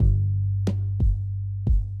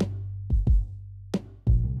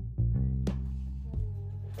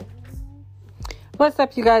What's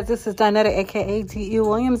up, you guys? This is Donetta, aka D.E.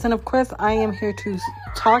 Williams, and of course, I am here to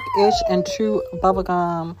talk ish and chew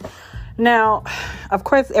bubblegum. Now, of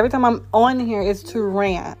course, every time I'm on here is to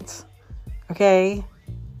rant, okay?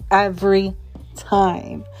 Every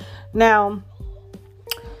time. Now,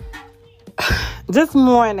 this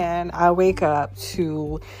morning, I wake up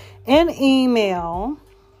to an email,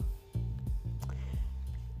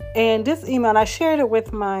 and this email, I shared it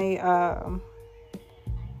with my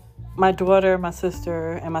daughter, my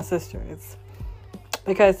sister, and my sisters.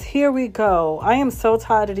 Because here we go. I am so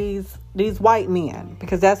tired of these white men,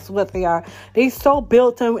 because that's what they are. They so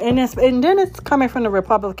built, and then it's coming from the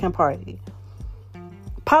Republican Party.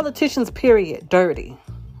 Politicians, period, dirty,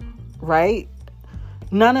 right?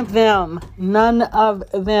 None of them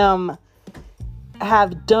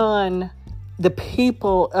have done the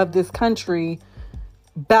people of this country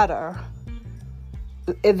better.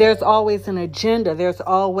 There's always an agenda. There's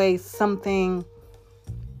always something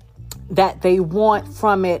that they want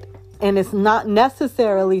from it. And it's not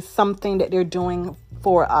necessarily something that they're doing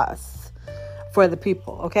for us, for the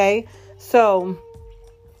people. Okay. So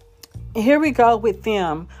here we go with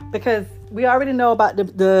them, because we already know about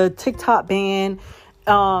the TikTok ban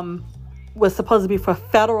was supposed to be for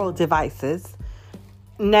federal devices.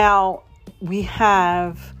 Now we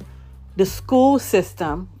have the school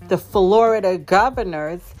system. The Florida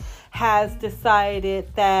governors has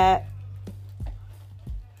decided that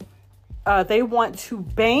they want to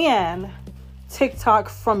ban TikTok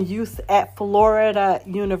from use at Florida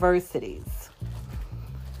universities.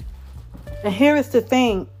 And here is the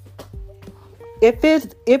thing.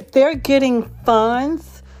 If they're getting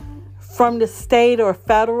funds from the state or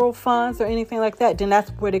federal funds or anything like that, then that's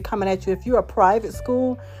where they're coming at you. If you're a private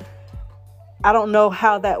school, I don't know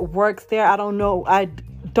how that works there. I don't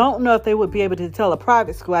know if they would be able to tell a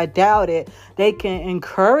private school. I doubt it. They can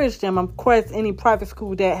encourage them. Of course, any private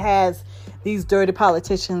school that has these dirty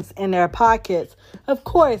politicians in their pockets, of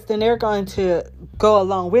course, then they're going to go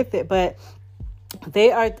along with it. But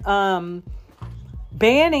they are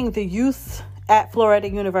banning the use at Florida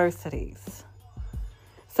universities.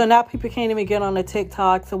 So now people can't even get on the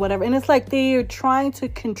TikToks or whatever. And it's like they're trying to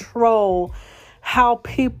control how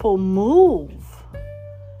people move,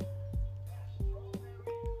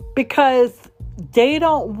 because they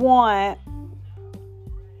don't want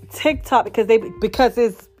TikTok because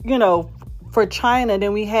it's, for China.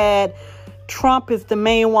 Then we had Trump is the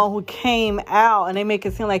main one who came out, and they make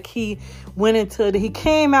it seem like he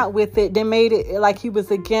came out with it, they made it like he was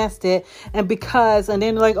against it. And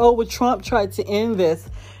then like, oh, well, Trump tried to end this.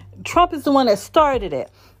 Trump is the one that started it.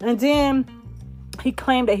 And then he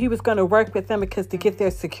claimed that he was going to work with them because to get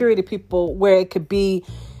their security people where it could be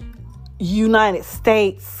United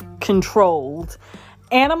States controlled.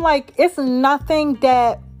 And I'm like, it's nothing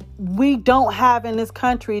that we don't have in this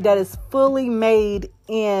country that is fully made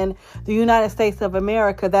in the United States of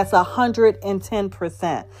America. That's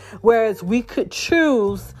 110%. Whereas we could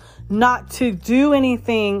choose not to do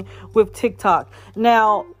anything with TikTok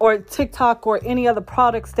now, or TikTok or any other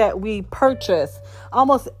products that we purchase.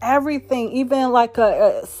 Almost everything, even like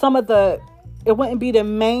some of the, it wouldn't be the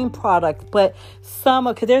main product, but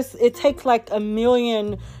because it takes like 1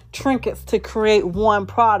 million trinkets to create one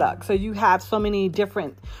product. So you have so many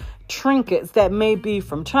different trinkets that may be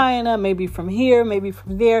from China, maybe from here, maybe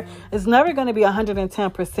from there. It's never going to be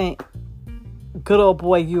 110% good old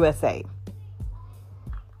boy USA.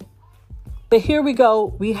 But here we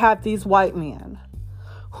go. We have these white men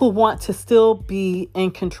who want to still be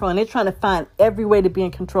in control. And they're trying to find every way to be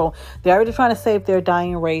in control. They're already trying to save their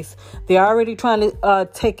dying race. They're already trying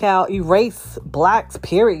to erase blacks,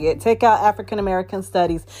 period. Take out African American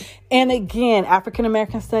studies. And again, African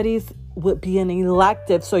American studies would be an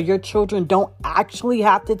elective. So your children don't actually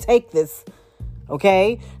have to take this.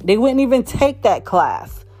 Okay? They wouldn't even take that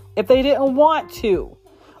class if they didn't want to.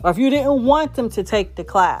 Or if you didn't want them to take the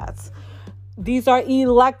class. These are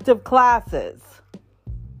elective classes.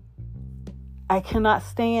 I cannot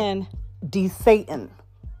stand Satan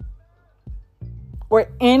or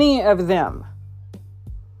any of them.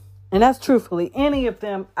 And that's truthfully, any of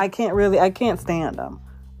them, I can't stand them.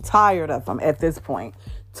 Tired of them at this point.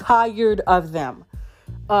 Tired of them.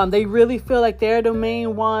 They really feel like they're the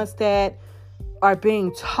main ones that are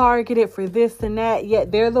being targeted for this and that.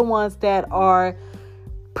 Yet they're the ones that are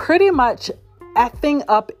pretty much effing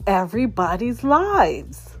up everybody's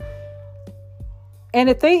lives. And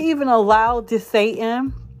if they even allow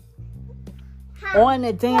Satan on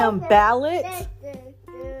the damn ballot,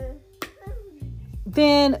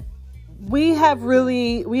 then we have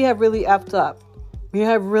really effed up. We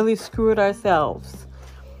have really screwed ourselves.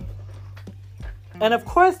 And of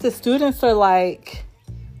course, the students are like,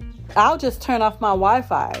 I'll just turn off my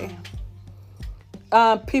Wi-Fi.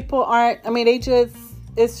 People aren't,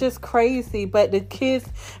 it's just crazy. But the kids,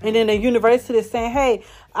 and then the university is saying, hey,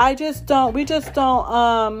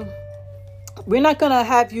 we're not going to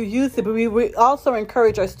have you use it, but we also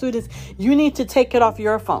encourage our students, you need to take it off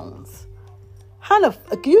your phones.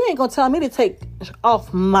 You ain't going to tell me to take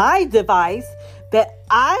off my device that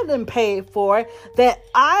I done paid for, that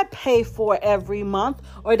I pay for every month,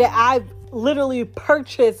 or that I literally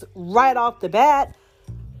purchased right off the bat.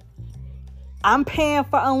 I'm paying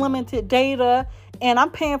for unlimited data, and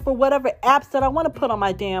I'm paying for whatever apps that I want to put on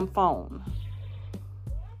my damn phone.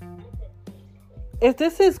 If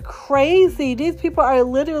this is crazy, these people are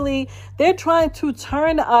they're trying to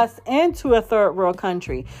turn us into a third world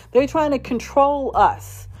country. They're trying to control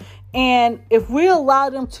us. And if we allow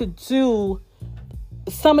them to do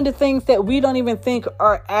some of the things that we don't even think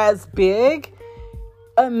are as big,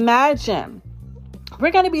 imagine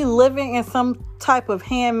we're going to be living in some type of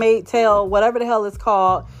Handmaid's Tale, whatever the hell it's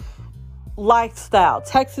called, lifestyle.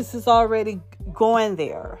 Texas is already going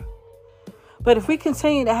there. But if we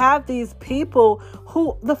continue to have these people,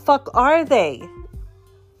 who the fuck are they?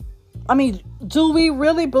 Do we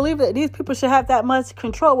really believe that these people should have that much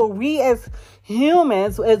control? Well, we as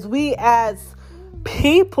humans, we as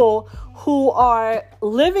people who are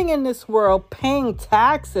living in this world, paying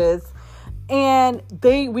taxes, and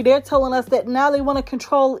they're telling us that now they want to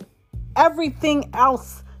control everything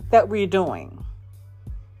else that we're doing.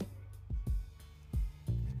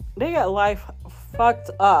 They got life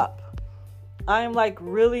fucked up. I am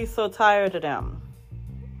really so tired of them.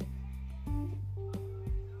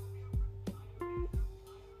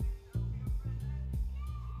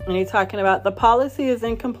 And he's talking about the policy is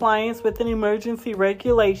in compliance with an emergency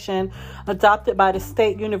regulation adopted by the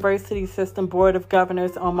State University System Board of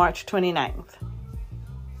Governors on March 29th.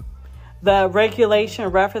 The regulation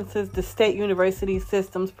references the State University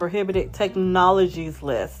System's prohibited technologies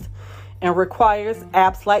list and requires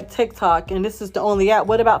apps like TikTok, and this is the only app.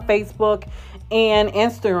 What about Facebook and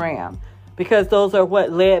Instagram? Because those are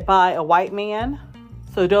led by a white man.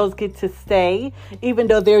 So those get to stay, even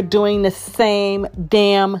though they're doing the same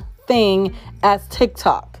damn thing as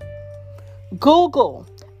TikTok. Google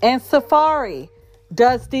and Safari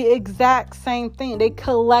does the exact same thing. They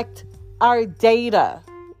collect our data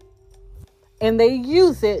and they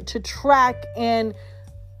use it to track and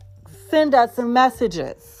send us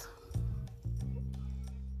messages.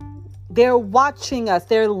 They're watching us.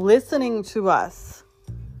 They're listening to us.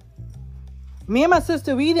 Me and my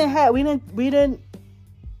sister, we didn't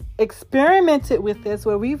experimented with this,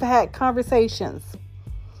 where we've had conversations.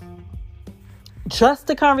 Just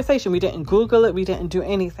the conversation. We didn't Google it. We didn't do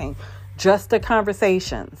anything. Just the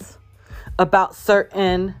conversations about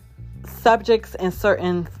certain subjects and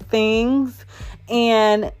certain things.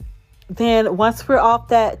 And then once we're off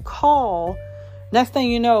that call, next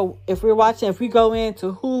thing you know, if we go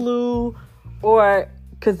into Hulu, or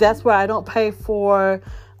because that's where I don't pay for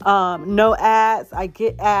no ads, I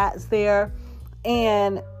get ads there.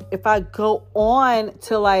 And if I go on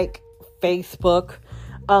to Facebook,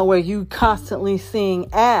 where you constantly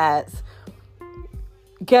seeing ads,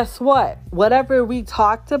 guess what? Whatever we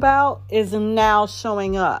talked about is now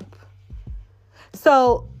showing up.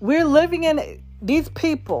 So we're living in, these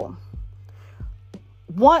people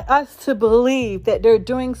want us to believe that they're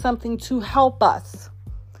doing something to help us.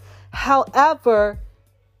 However,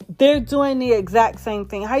 they're doing the exact same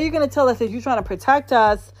thing. How are you going to tell us that you're trying to protect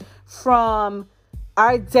us from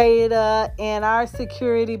our data and our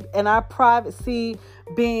security and our privacy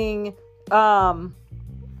being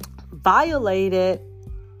violated,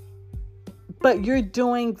 but you're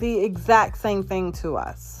doing the exact same thing to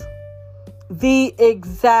us? The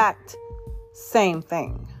exact same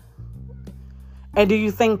thing. And do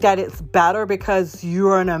you think that it's better because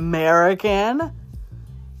you're an American?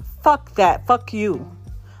 Fuck that. Fuck you.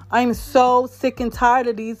 I'm so sick and tired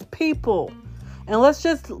of these people. And let's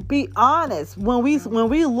just be honest. When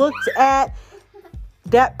we looked at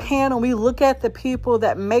that panel, we look at the people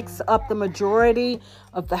that makes up the majority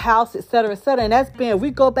of the House, et cetera, and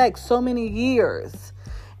we go back so many years,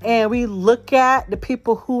 and we look at the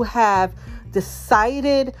people who have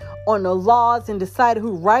decided on the laws and decided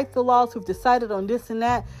who write the laws, who've decided on this and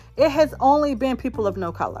that, it has only been people of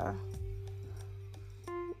no color.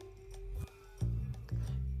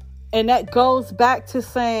 And that goes back to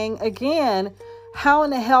saying, again, how in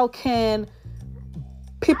the hell can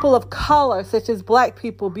people of color, such as black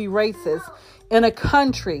people, be racist in a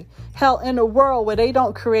country, hell, in a world where they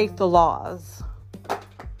don't create the laws?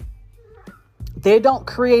 They don't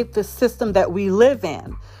create the system that we live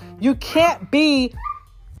in. You can't be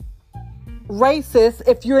racist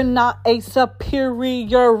if you're not a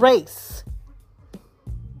superior race.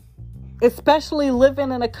 Especially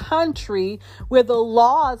living in a country where the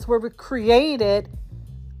laws were created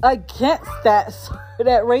against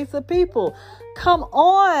that race of people. Come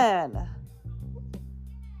on.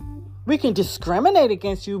 We can discriminate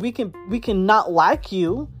against you. We can not like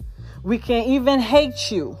you. We can even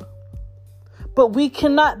hate you. But we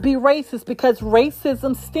cannot be racist, because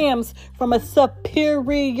racism stems from a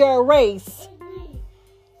superior race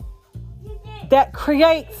that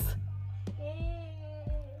creates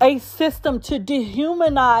a system to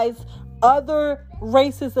dehumanize other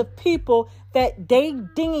races of people that they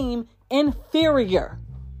deem inferior.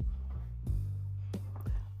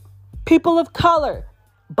 People of color,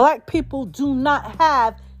 Black people, do not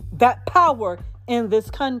have that power in this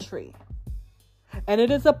country. And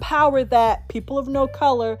it is a power that people of no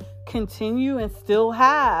color continue and still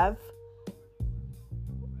have.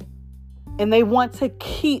 And they want to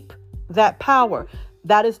keep that power.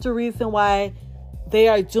 That is the reason why they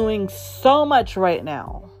are doing so much right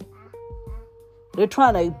now. They're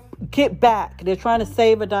trying to get back. They're trying to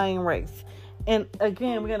save a dying race. And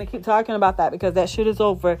again, we're going to keep talking about that, because that shit is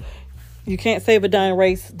over. You can't save a dying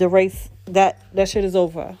race. The race, that shit is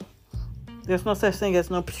over. There's no such thing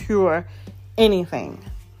as no pure anything.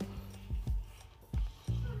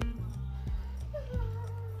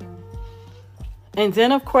 And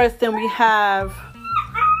then, of course, then we have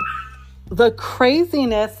the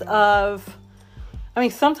craziness of,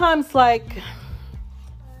 sometimes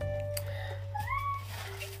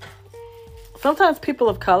people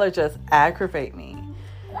of color just aggravate me.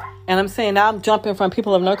 And I'm saying now I'm jumping from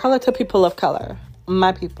people of no color to people of color.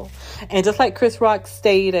 My people. And just like Chris Rock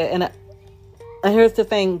stated, and here's the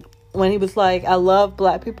thing, when he was like, I love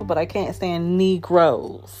Black people, but I can't stand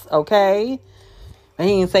Negroes. Okay? And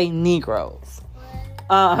he didn't say Negroes.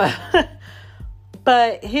 But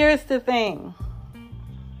here's the thing.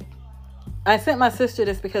 I sent my sister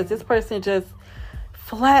this because this person just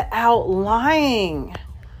flat out lying.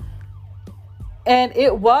 And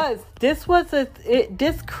this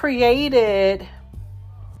created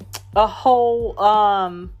a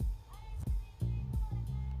whole,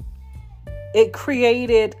 it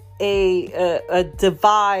created a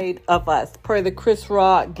divide of us, per the Chris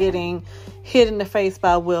Rock getting hit in the face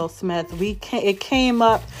by Will Smith. It came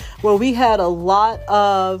up where we had a lot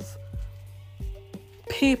of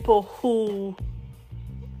people who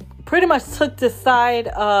pretty much took the side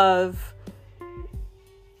of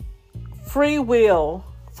free will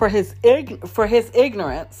for his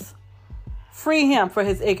ignorance. Free him for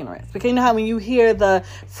his ignorance. Because you know how when you hear the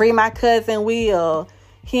free my cousin Will,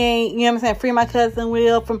 he ain't, you know what I'm saying, free my cousin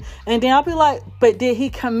Will and then I'll be like, but did he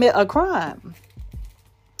commit a crime?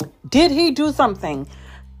 Did he do something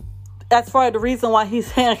as far as the reason why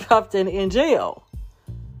he's handcuffed and in jail?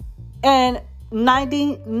 And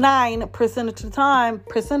 99%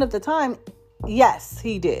 of the time, yes,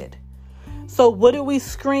 he did. So what are we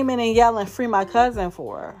screaming and yelling free my cousin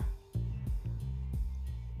for?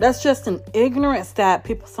 That's just an ignorance that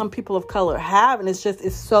some people of color have, and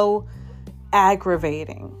it's so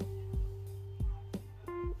aggravating.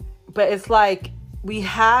 But it's like we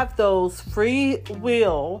have those free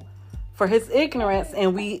will for his ignorance,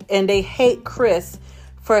 and they hate Chris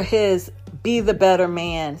for his be the better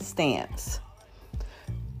man stance.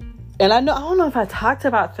 And I don't know if I talked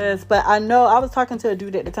about this, but I know I was talking to a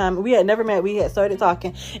dude at the time. We had never met. We had started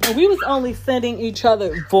talking, and we was only sending each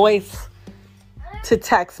other voice to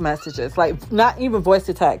text messages, like not even voice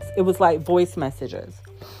to text. It was like voice messages.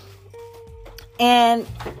 And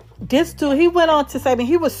this dude, he went on to say,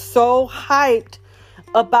 he was so hyped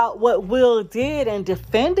about what Will did and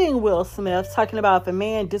defending Will Smith, talking about if a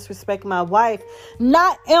man disrespect my wife,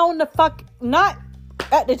 not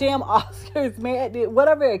at the damn Oscars, man, at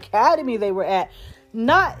whatever academy they were at,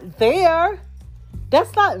 not there.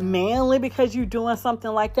 That's not manly because you're doing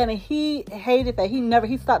something like that. And he hated that.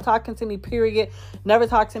 He stopped talking to me, period. Never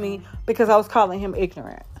talked to me because I was calling him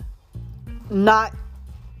ignorant. Not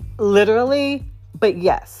literally, but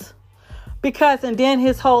yes. And then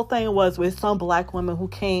his whole thing was with some Black women who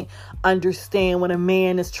can't understand when a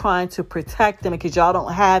man is trying to protect them because y'all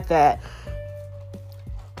don't have that.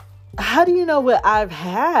 How do you know what I've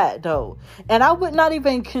had, though? And I would not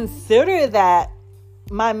even consider that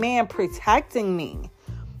my man protecting me,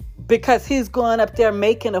 because he's going up there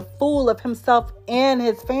making a fool of himself and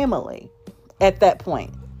his family at that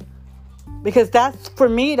point. Because for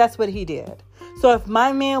me, that's what he did. So if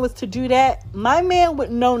my man was to do that, my man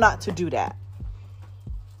would know not to do that.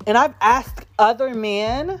 And I've asked other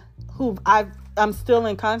men who I've I'm still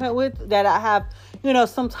in contact with, that I have,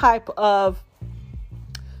 some type of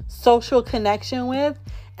social connection with.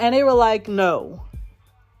 And they were like, no,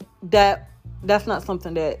 that's not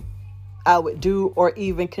something that I would do or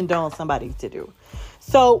even condone somebody to do.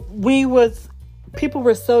 So people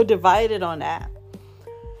were so divided on that.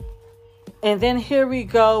 And then here we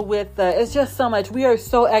go with it's just so much. We are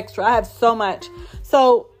so extra. I have so much.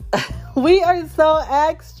 So we are so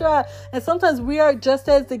extra. And sometimes we are just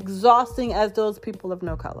as exhausting as those people of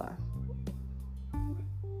no color.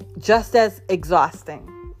 Just as exhausting.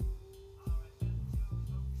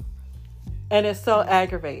 And it's so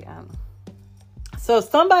aggravating. So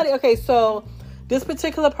so this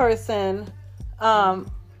particular person,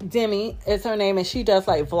 Demi is her name, and she does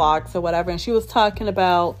like vlogs or whatever. And she was talking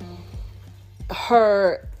about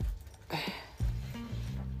her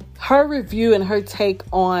review and her take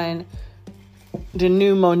on the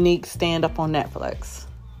new MoNiques stand-up on Netflix.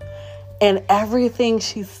 And everything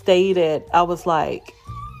she stated, I was like,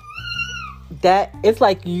 that it's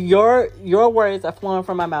like your words are flowing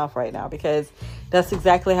from my mouth right now, because that's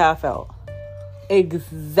exactly how I felt.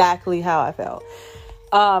 Exactly how I felt.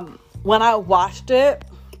 When I watched it,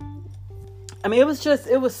 I mean, it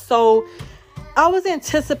was so, I was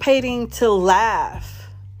anticipating to laugh,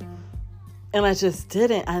 and I just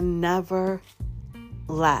didn't. I never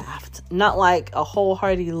laughed. Not like a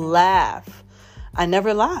wholehearted laugh. I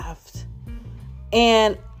never laughed.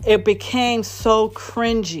 And it became so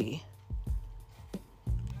cringy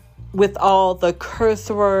with all the curse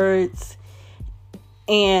words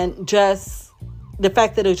and just the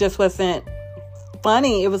fact that it just wasn't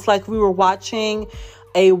funny. It was like we were watching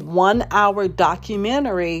a 1-hour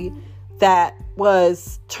documentary that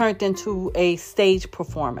was turned into a stage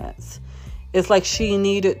performance. It's like she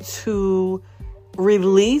needed to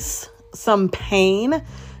release some pain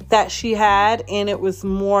that she had, and it was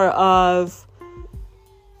more of,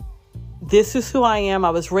 this is who I am. I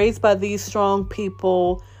was raised by these strong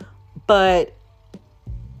people, but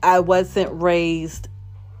I wasn't raised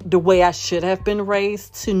the way I should have been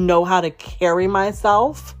raised to know how to carry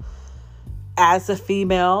myself as a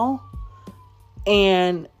female.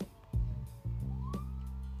 And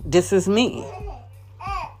this is me.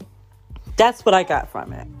 That's what I got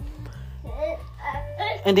from it.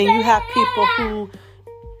 And then you have people who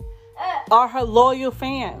are her loyal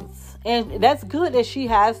fans. And that's good that she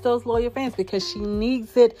has those loyal fans, because she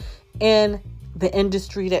needs it in the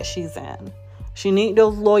industry that she's in. She needs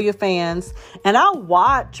those loyal fans. And I'll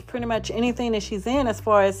watch pretty much anything that she's in as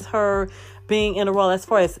far as her being in a role. As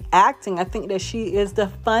far as acting, I think that she is the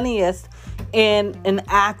funniest in an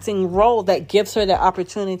acting role that gives her the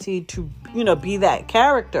opportunity to, be that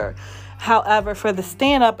character. However, for the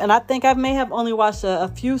stand-up, and I think I may have only watched a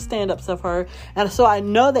few stand-ups of her, and so I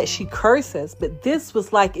know that she curses, but this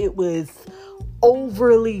was like it was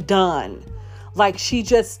overly done. Like she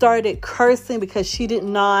just started cursing because she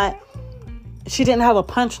didn't have a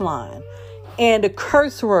punchline. And the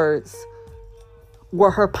curse words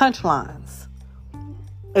were her punchlines,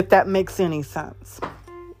 if that makes any sense.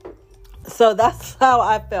 So that's how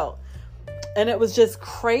I felt. And it was just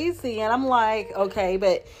crazy. And I'm like, okay,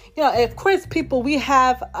 but, of course, people, we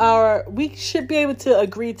should be able to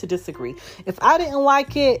agree to disagree. If I didn't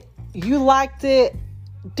like it, you liked it,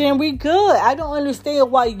 then we good. I don't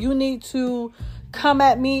understand why you need to come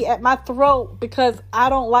at me at my throat because I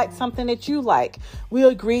don't like something that you like. We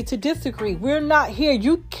agreed to disagree. We're not here.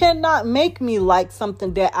 You cannot make me like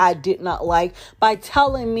something that I did not like by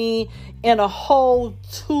telling me in a whole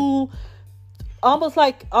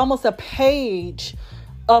almost a page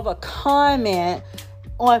of a comment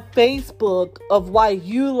on Facebook of why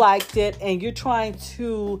you liked it, and you're trying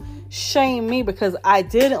to shame me because I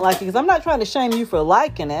didn't like it. Because I'm not trying to shame you for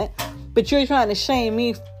liking it, but you're trying to shame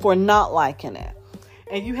me for not liking it.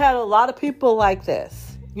 And you had a lot of people like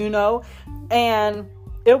this, and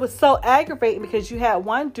it was so aggravating because you had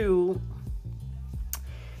one dude,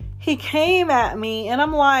 he came at me, and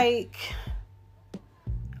I'm like,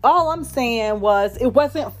 all I'm saying was it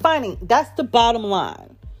wasn't funny. That's the bottom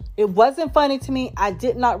line. It wasn't funny to me. I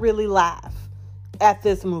did not really laugh at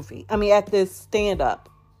this movie. At this stand-up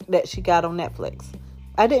that she got on Netflix.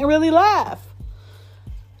 I didn't really laugh.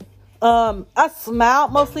 I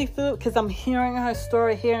smiled mostly through it because I'm hearing her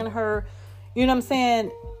story, hearing her,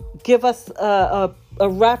 give us a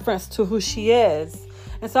reference to who she is.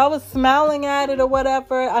 And so I was smiling at it or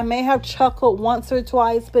whatever. I may have chuckled once or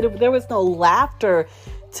twice, but there was no laughter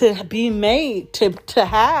to be made, to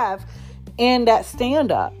have in that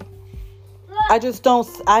stand-up. I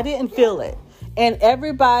didn't feel it. And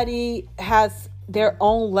everybody has their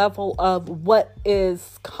own level of what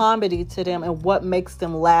is comedy to them and what makes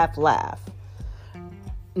them laugh.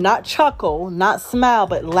 not chuckle, not smile,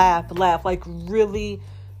 but laugh, like really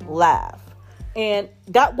laugh. And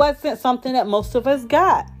that wasn't something that most of us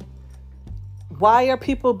got. Why are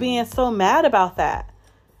people being so mad about that?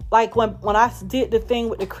 Like when I did the thing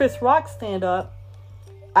with the Chris Rock stand-up,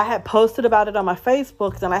 I had posted about it on my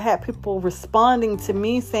Facebook, and I had people responding to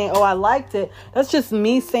me saying, oh, I liked it. That's just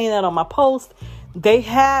me saying that on my post. They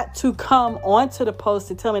had to come onto the post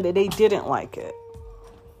to tell me that they didn't like it.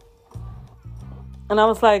 And I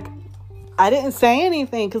was like, I didn't say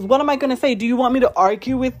anything, because what am I going to say? Do you want me to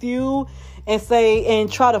argue with you and say and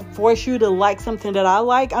try to force you to like something that I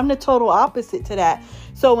like? I'm the total opposite to that.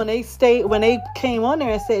 So when they came on there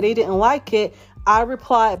and said they didn't like it, I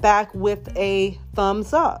replied back with a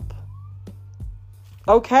thumbs up.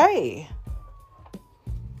 Okay.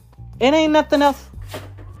 It ain't nothing else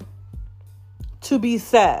to be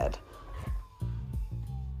said.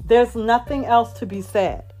 There's nothing else to be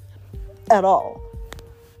said at all.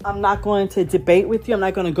 I'm not going to debate with you. I'm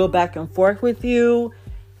not going to go back and forth with you,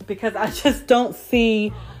 because I just don't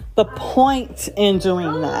see the point in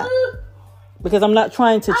doing that. Because I'm not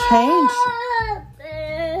trying to change.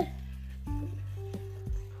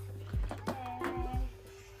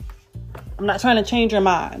 I'm not trying to change your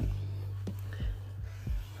mind,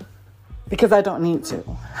 because I don't need to.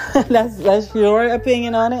 That's your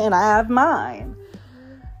opinion on it, and I have mine.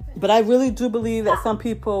 But I really do believe that some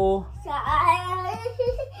people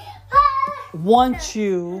want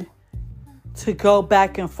you to go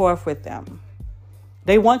back and forth with them.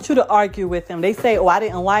 They want you to argue with them. They say, oh, I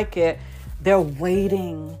didn't like it. They're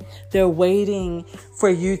waiting. They're waiting for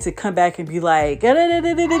you to come back and be like,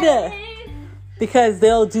 because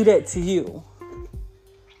they'll do that to you.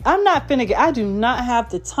 I do not have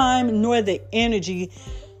the time nor the energy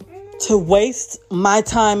to waste my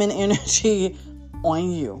time and energy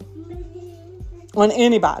on you, on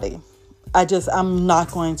anybody. I'm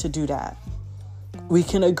not going to do that. We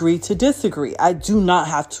can agree to disagree. I do not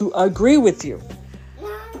have to agree with you.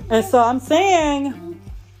 And so I'm saying,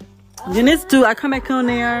 then this dude, I come back on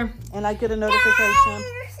there and I get a notification.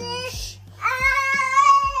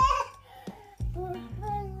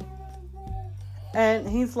 And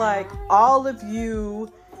he's like, all of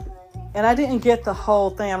you, and I didn't get the whole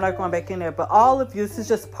thing. I'm not going back in there, but all of you, this is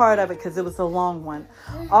just part of it because it was a long one.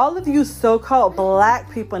 All of you so-called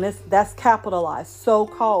black people, and that's capitalized,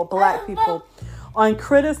 so-called black people, on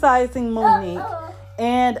criticizing MoNiques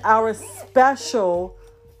and our special,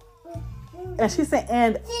 and she's saying,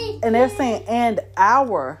 and they're saying, and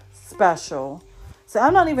our special. So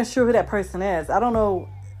I'm not even sure who that person is. I don't know.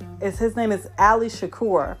 His name is Ali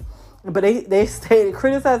Shakur. But they stated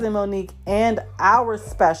criticizing MoNiques and our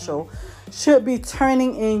special should be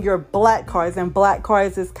turning in your black cards. And black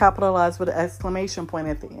cards is capitalized with an exclamation point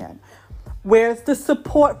at the end. Where's the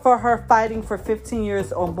support for her fighting for 15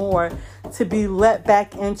 years or more to be let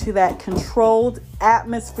back into that controlled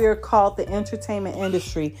atmosphere called the entertainment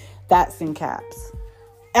industry? That's in caps.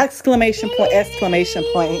 Exclamation point, exclamation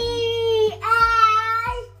point.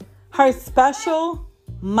 Her special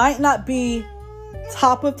might not be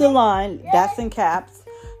top of the line, that's in caps,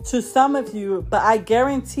 to some of you, but I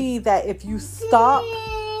guarantee that if you stop,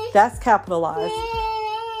 that's capitalized,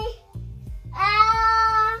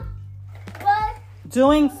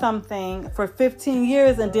 doing something for 15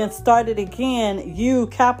 years and then start it again, you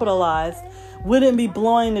capitalized, wouldn't be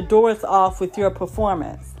blowing the doors off with your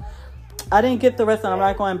performance. I didn't get the rest, and I'm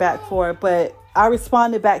not going back for it, but I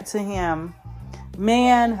responded back to him,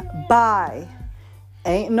 man, bye.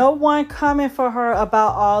 Ain't no one coming for her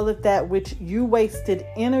about all of that, which you wasted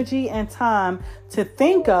energy and time to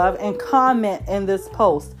think of and comment in this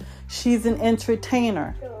post. She's an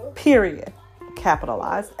entertainer, period.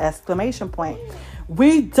 Capitalized, exclamation point.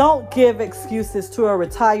 We don't give excuses to a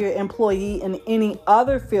retired employee in any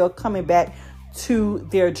other field coming back to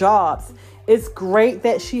their jobs. It's great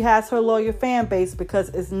that she has her loyal fan base because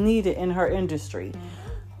it's needed in her industry.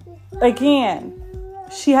 Again,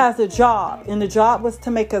 she has a job, and the job was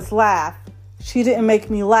to make us laugh. She didn't make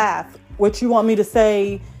me laugh. What you want me to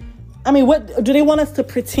say? I mean, what do they want us to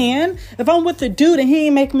pretend? If I'm with the dude and he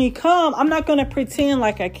ain't make me come, I'm not going to pretend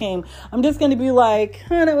like I came. I'm just going to be like,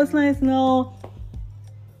 that was nice. No,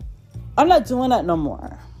 I'm not doing that no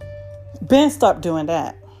more. Ben stopped doing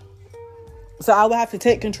that. So I will have to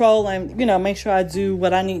take control and, make sure I do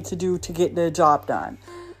what I need to do to get the job done.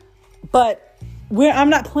 But I'm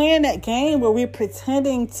not playing that game where we're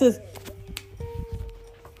pretending to.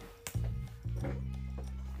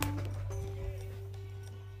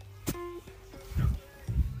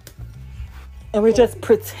 And we're just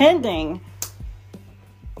pretending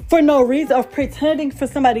for no reason, or pretending for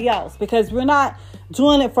somebody else, because we're not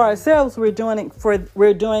doing it for ourselves. We're doing it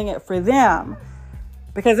for them.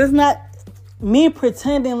 Because it's not me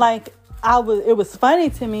pretending like it was funny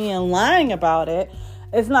to me and lying about it.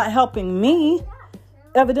 It's not helping me.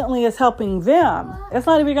 Evidently, it's helping them. It's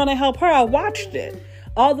not even going to help her. I watched it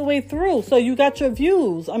all the way through. So you got your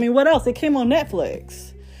views. I mean, what else? It came on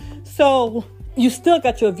Netflix. So you still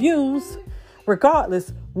got your views.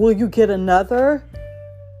 Regardless, will you get another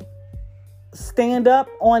stand-up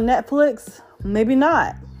on Netflix? Maybe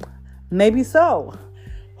not. Maybe so.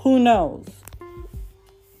 Who knows?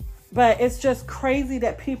 But it's just crazy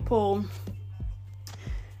that people,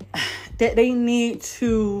 that they need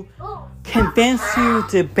to convince you,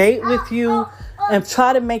 debate with you, and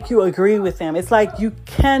try to make you agree with them. It's like you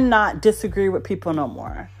cannot disagree with people no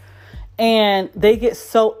more. And they get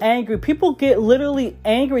so angry. People get literally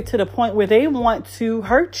angry to the point where they want to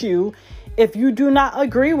hurt you if you do not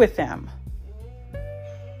agree with them.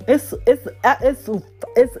 It's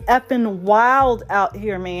effing wild out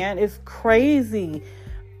here, man. It's crazy.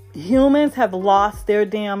 Humans have lost their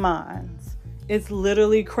damn minds. It's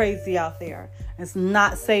literally crazy out there. It's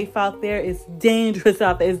not safe out there. It's dangerous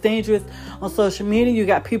out there. It's dangerous on social media. You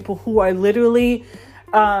got people who are literally,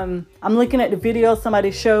 I'm looking at the video.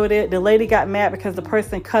 Somebody showed it. The lady got mad because the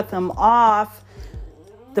person cut them off.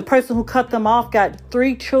 The person who cut them off got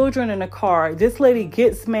 3 children in the car. This lady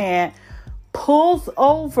gets mad, pulls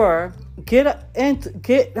over, get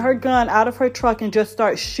her gun out of her truck and just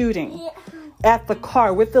starts shooting at the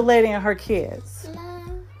car with the lady and her kids.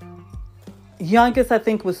 Youngest, I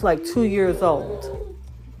think, was like 2 years old.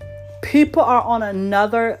 People are on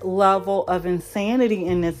another level of insanity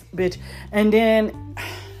in this bitch. And then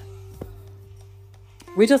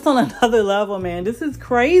we're just on another level, man. This is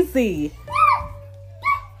crazy.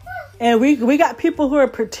 And we got people who are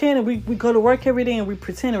pretending. We go to work every day and we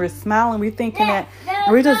pretend we're smiling. We're thinking that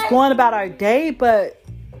and we're just going about our day. But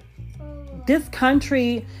this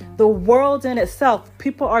country, the world in itself,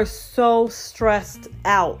 people are so stressed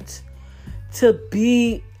out to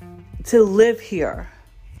live here.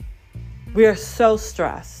 We are so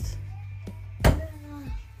stressed.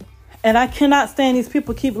 And I cannot stand these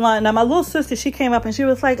people keep lying. Now, my little sister, she came up and she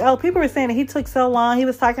was like, oh, people were saying that he took so long. He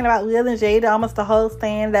was talking about Will and Jada, almost the whole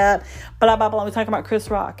stand-up, blah, blah, blah. We're talking about Chris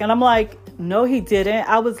Rock. And I'm like, no, he didn't.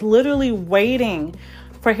 I was literally waiting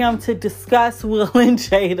for him to discuss Will and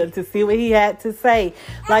Jada to see what he had to say.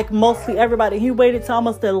 Like mostly everybody. He waited till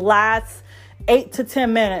almost the last 8 to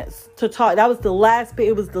 10 minutes to talk. That was the last bit.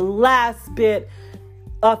 It was the last bit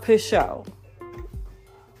of his show.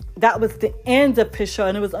 That was the end of his show.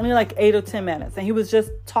 And it was only like 8 or 10 minutes. And he was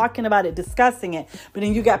just talking about it, discussing it. But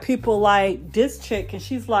then you got people like this chick. And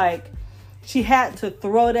she's like, she had to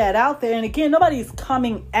throw that out there. And again, nobody's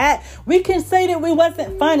coming at. We can say that we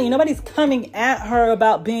wasn't funny. Nobody's coming at her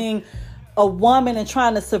about being a woman and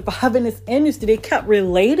trying to survive in this industry. They kept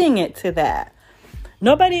relating it to that.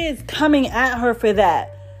 Nobody is coming at her for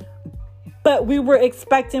that. But we were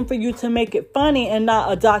expecting for you to make it funny and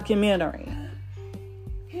not a documentary.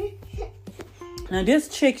 Now, this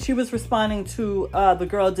chick, she was responding to the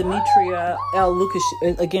girl, Demetria L. Lucas.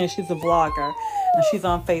 Again, she's a vlogger. And she's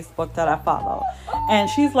on Facebook that I follow. And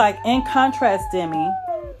she's like, in contrast, Demi,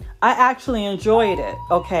 I actually enjoyed it,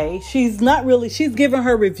 okay? She's giving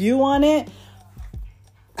her review on it.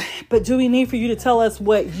 But do we need for you to tell us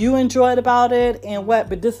what you enjoyed about it and what?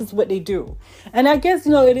 But this is what they do. And I guess,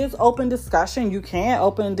 it is open discussion. You can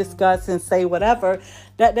open and discuss and say whatever.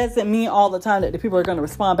 That doesn't mean all the time that the people are going to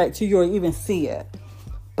respond back to you or even see it.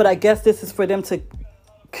 But I guess this is for them to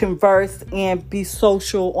converse and be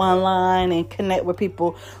social online and connect with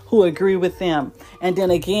people who agree with them. And then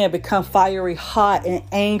again, become fiery hot and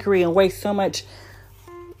angry and waste so much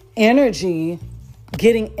energy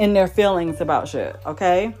getting in their feelings about shit,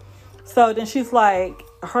 okay? So then she's like,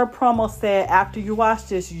 her promo said, after you watch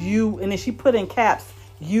this, and then she put in caps,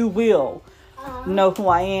 you will know who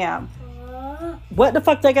I am. What the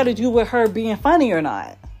fuck they got to do with her being funny or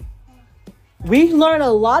not? We learn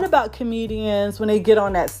a lot about comedians when they get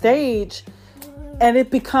on that stage, and it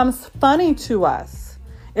becomes funny to us.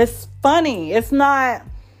 It's funny. It's not,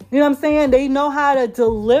 you know what I'm saying? They know how to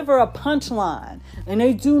deliver a punchline, and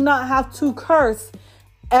they do not have to curse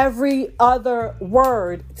every other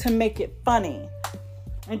word to make it funny.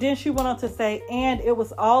 And then she went on to say, and it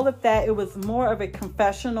was all of that. It was more of a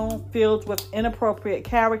confessional filled with inappropriate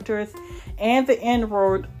characters and the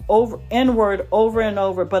N-word over and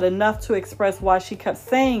over, but enough to express why she kept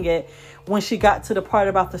saying it when she got to the part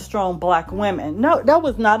about the strong black women. No, that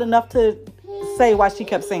was not enough to say why she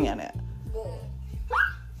kept saying it.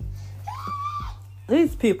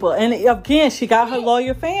 These people, and again, she got her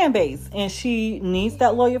loyal fan base, and she needs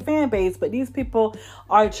that loyal fan base, but these people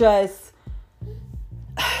are just...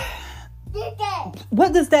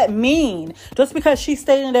 What does that mean? Just because she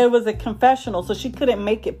stated that it was a confessional, so she couldn't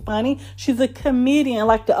make it funny? She's a comedian,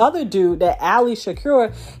 like the other dude, that Ali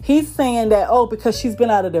Shakur. He's saying that, oh, because she's been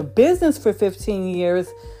out of the business for 15 years,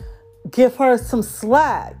 give her some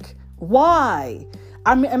slack. Why?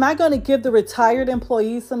 I mean, am I going to give the retired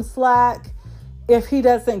employee some slack if he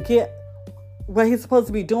doesn't get what he's supposed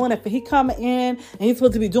to be doing? If he come in and he's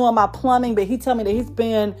supposed to be doing my plumbing, but he tell me that he's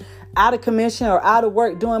been out of commission or out of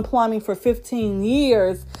work doing plumbing for 15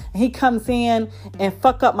 years, and he comes in and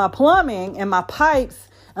fuck up my plumbing and my pipes,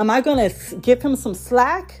 am I going to give him some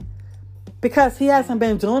slack because he hasn't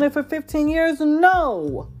been doing it for 15 years?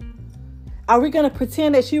 No. Are we going to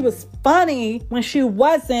pretend that she was funny when she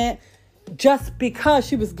wasn't, just because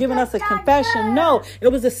she was giving us a confession? No, it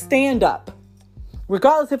was a stand-up.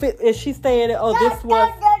 Regardless if she stated, oh, this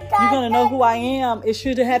was, you're going to know who I am, it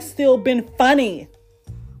should have still been funny.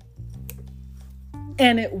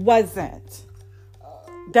 And it wasn't.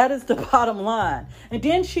 That is the bottom line. And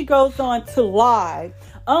then she goes on to lie.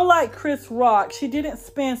 Unlike Chris Rock, she didn't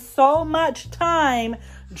spend so much time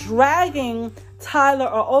dragging Tyler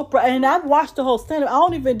or Oprah. And I've watched the whole stand-up. I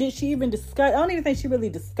don't even think she really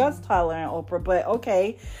discussed Tyler and Oprah. But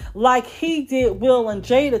okay. Like he did Will and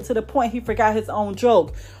Jada, to the point he forgot his own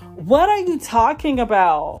joke. What are you talking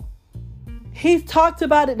about? He's talked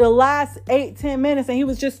about it the last 8-10 minutes, and he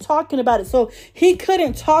was just talking about it. So he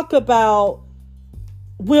couldn't talk about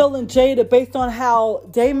Will and Jada based on how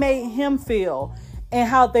they made him feel and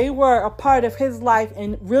how they were a part of his life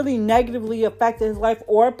and really negatively affected his life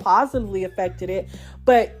or positively affected it.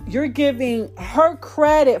 But you're giving her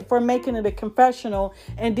credit for making it a confessional,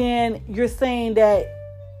 and then you're saying that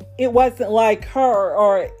it wasn't like her,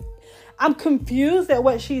 or... I'm confused at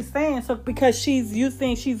what she's saying. So because she's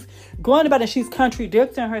going about it, she's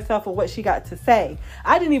contradicting herself of what she got to say.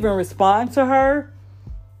 I didn't even respond to her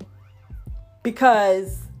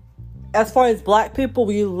because as far as black people,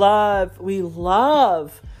 we love, you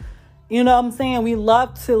know what I'm saying? We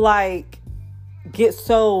love to like get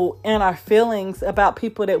so in our feelings about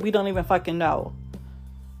people that we don't even fucking know.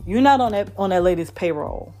 You're not on that lady's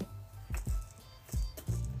payroll.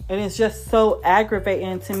 And it's just so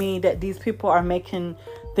aggravating to me that these people are making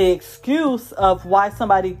the excuse of why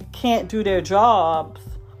somebody can't do their jobs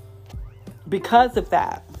because of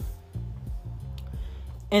that.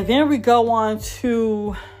 And then we go on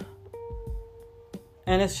to,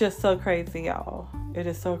 and it's just so crazy, y'all. It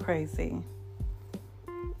is so crazy.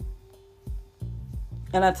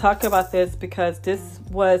 And I talk about this because this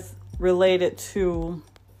was related to...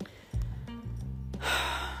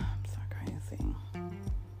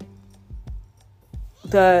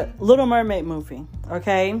 the Little Mermaid movie,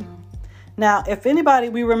 okay? Now, if anybody,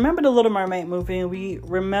 we remember the Little Mermaid movie, and we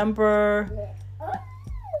remember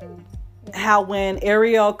how when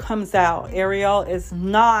Ariel comes out, Ariel is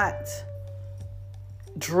not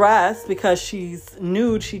dressed because she's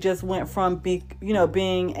nude. She just went from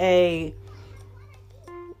being a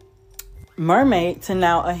mermaid to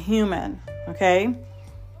now a human, okay?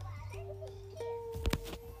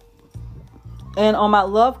 And on my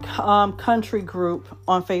Love Country group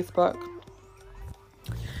on Facebook,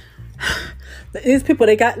 these people,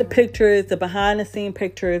 they got the pictures, the behind the scene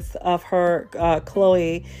pictures of her,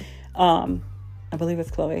 Chloe. I believe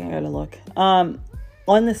it's Chloe. I gotta look. On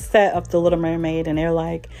the set of The Little Mermaid, and they're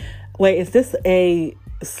like, wait, is this a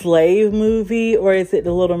slave movie or is it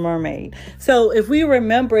The Little Mermaid? So if we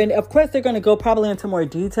remember, and of course they're going to go probably into more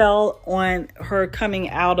detail on her coming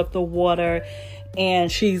out of the water,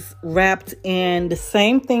 and she's wrapped in the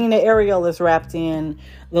same thing that Ariel is wrapped in,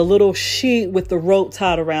 the little sheet with the rope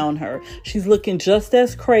tied around her. She's looking just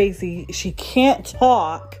as crazy. She can't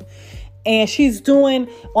talk. And she's doing,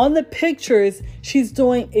 on the pictures, she's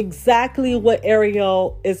doing exactly what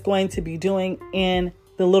Ariel is going to be doing in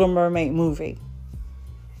the Little Mermaid movie.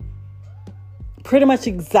 Pretty much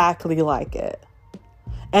exactly like it.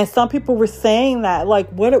 And some people were saying that, like,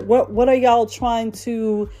 what are y'all trying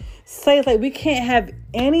to say? It's like, we can't have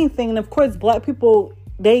anything. And of course, black people,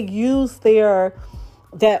 they use that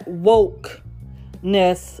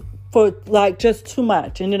wokeness for like just too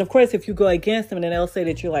much. And then of course, if you go against them, then they'll say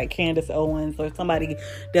that you're like Candace Owens or somebody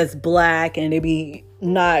that's black, and they be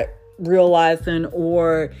not realizing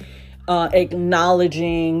or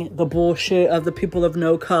acknowledging the bullshit of the people of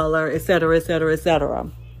no color, etc., etc., etc.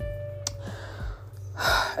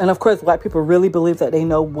 And of course, black people really believe that they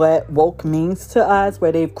know what woke means to us,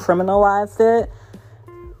 where they've criminalized it,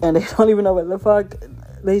 and they don't even know what the fuck.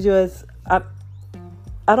 They just,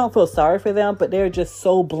 I don't feel sorry for them, but they're just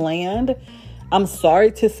so bland. I'm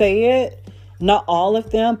sorry to say it. Not all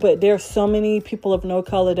of them, but there's so many people of no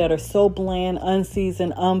color that are so bland,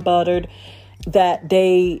 unseasoned, unbuttered, that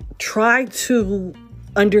they try to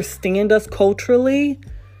understand us culturally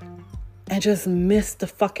and just miss the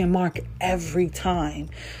fucking mark every time.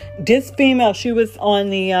 This female, she was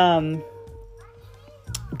on the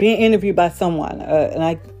being interviewed by someone, and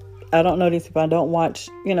I don't know these people. I don't watch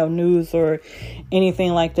news or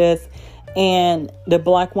anything like this. And the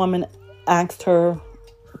black woman asked her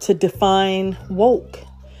to define woke,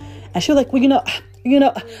 and she was like, well,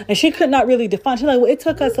 and she could not really define. She's like, well, it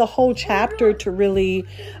took us a whole chapter to really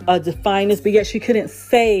define this, but yet she couldn't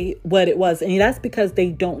say what it was. And that's because they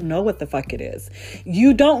don't know what the fuck it is.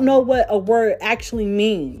 You don't know what a word actually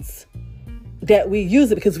means, that we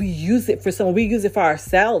use it because we use it for someone. We use it for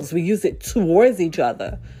ourselves. We use it towards each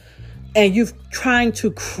other. And you're trying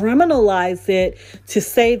to criminalize it to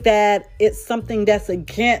say that it's something that's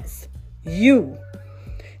against you.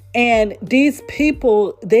 And these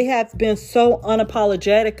people, they have been so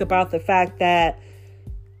unapologetic about the fact that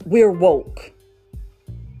we're woke.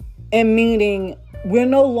 And meaning we're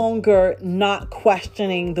no longer not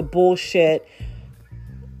questioning the bullshit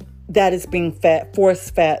that is being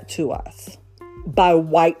force-fed to us by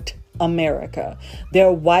white America.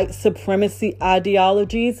 Their white supremacy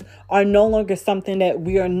ideologies are no longer something that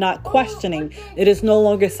we are not questioning. It is no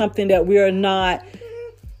longer something that we are not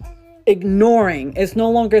ignoring. It's no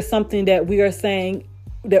longer something that we are saying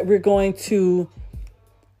that we're going to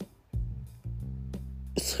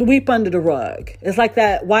sweep under the rug. It's like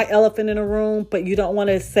that white elephant in a room, but you don't want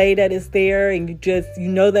to say that it's there, and you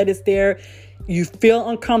know that it's there. You feel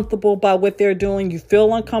uncomfortable by what they're doing. You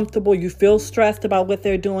feel uncomfortable. You feel stressed about what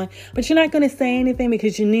they're doing, but you're not going to say anything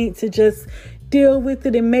because you need to just deal with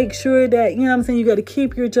it and make sure that, you know what I'm saying, you got to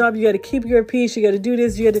keep your job. You got to keep your peace. You got to do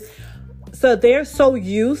this. So they're so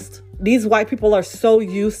used. These white people are so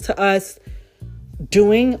used to us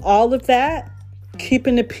doing all of that,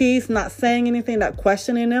 keeping the peace, not saying anything, not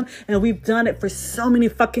questioning them. And we've done it for so many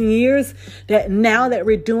fucking years that now that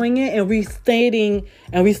we're doing it and restating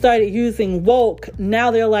and we started using woke,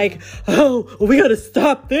 now they're like, oh, we got to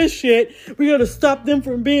stop this shit. We got to stop them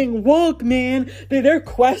from being woke, man. They're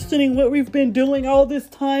questioning what we've been doing all this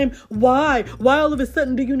time. Why? Why all of a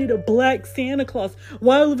sudden do you need a black Santa Claus?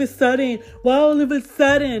 Why all of a sudden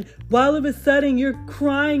you're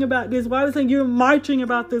crying about this? Why all of a sudden you're marching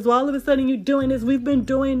about this? Why all of a sudden you're doing this? We've been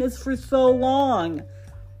doing this for so long.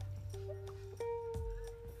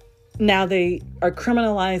 Now they are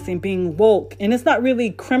criminalizing being woke. And it's not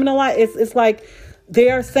really criminalized. It's like they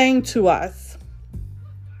are saying to us,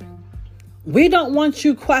 we don't want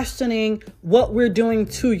you questioning what we're doing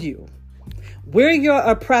to you. We're your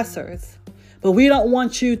oppressors. But we don't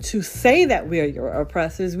want you to say that we're your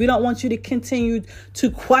oppressors. We don't want you to continue to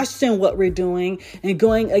question what we're doing and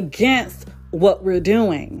going against what we're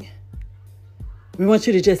doing. We want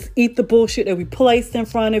you to just eat the bullshit that we placed in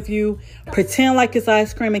front of you, pretend like it's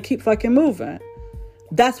ice cream, and keep fucking moving.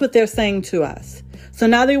 That's what they're saying to us. So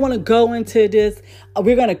now they want to go into this.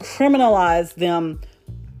 We're going to criminalize them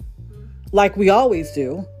like we always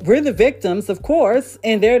do. We're the victims, of course,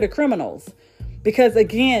 and they're the criminals. Because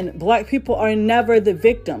again, black people are never the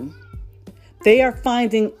victim. They are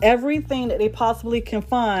finding everything that they possibly can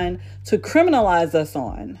find to criminalize us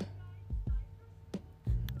on.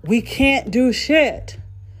 We can't do shit.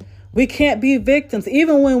 We can't be victims.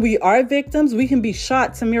 Even when we are victims, we can be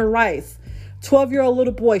shot. Tamir Rice, 12-year-old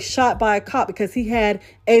little boy, shot by a cop because he had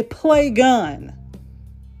a play gun.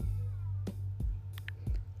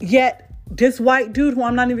 Yet this white dude, who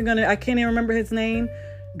I can't even remember his name,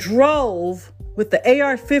 drove with the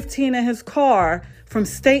AR-15 in his car from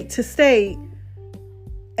state to state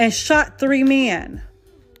and shot 3 men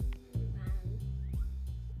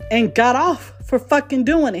and got off for fucking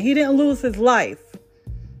doing it. He didn't lose his life.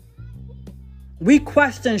 We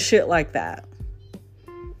question shit like that.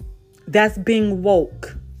 That's being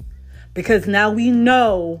woke. Because now we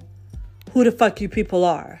know who the fuck you people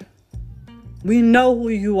are. We know who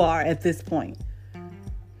you are at this point.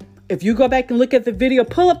 If you go back and look at the video,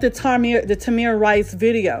 pull up the Tamir Rice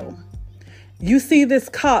video. You see this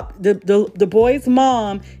cop, the boy's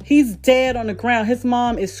mom, he's dead on the ground. His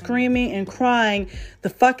mom is screaming and crying. The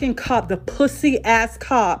fucking cop, the pussy ass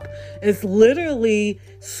cop, is literally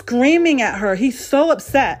screaming at her. He's so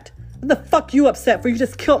upset. What the fuck you upset for? You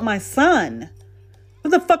just killed my son.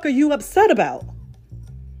 What the fuck are you upset about?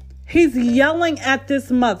 He's yelling at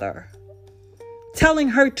this mother, telling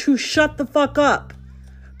her to shut the fuck up.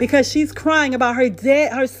 Because she's crying about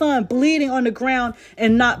her son bleeding on the ground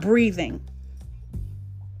and not breathing.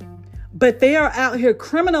 But they are out here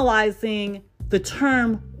criminalizing the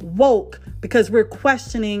term woke because we're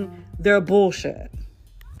questioning their bullshit.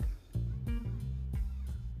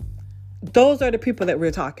 Those are the people that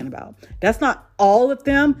we're talking about. That's not all of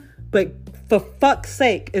them, but for fuck's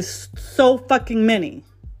sake, it's so fucking many.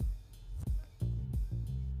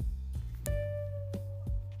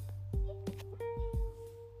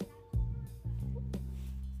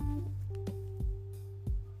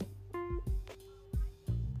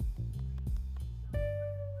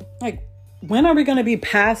 Like, when are we going to be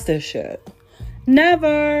past this shit?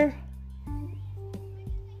 Never.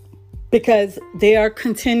 Because they are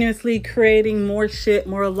continuously creating more shit,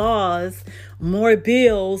 more laws, more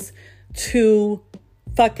bills to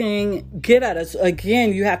fucking get at us.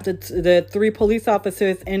 Again, you have the 3 police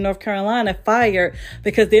officers in North Carolina fired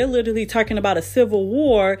because they're literally talking about a civil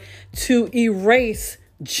war to erase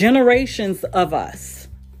generations of us.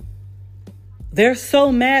 They're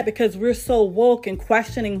so mad because we're so woke and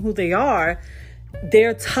questioning who they are.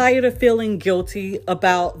 They're tired of feeling guilty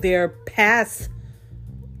about their past.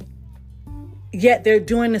 Yet they're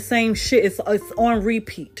doing the same shit. It's on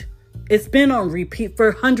repeat. It's been on repeat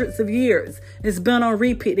for hundreds of years. It's been on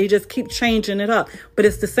repeat. They just keep changing it up. But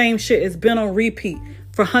it's the same shit. It's been on repeat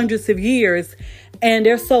for hundreds of years. And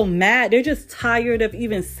they're so mad. They're just tired of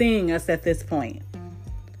even seeing us at this point.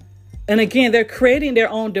 And again, they're creating their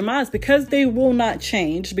own demise because they will not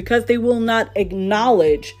change, because they will not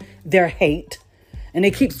acknowledge their hate. And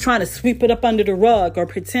they keep trying to sweep it up under the rug or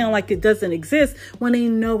pretend like it doesn't exist when they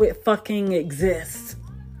know it fucking exists.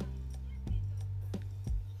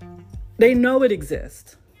 They know it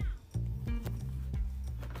exists.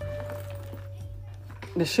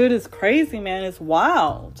 The shit is crazy, man. It's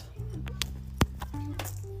wild.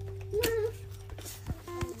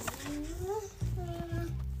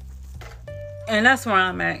 And that's where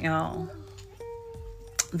I'm at, y'all.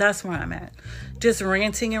 That's where I'm at. Just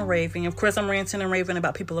ranting and raving. Of course, I'm ranting and raving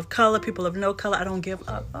about people of color, people of no color. I don't give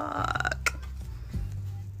a fuck.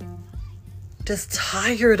 Just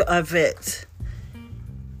tired of it.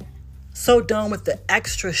 So done with the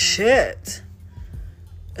extra shit.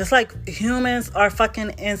 It's like humans are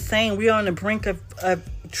fucking insane. We are on the brink of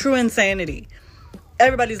true insanity.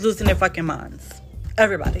 Everybody's losing their fucking minds.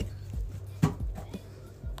 Everybody.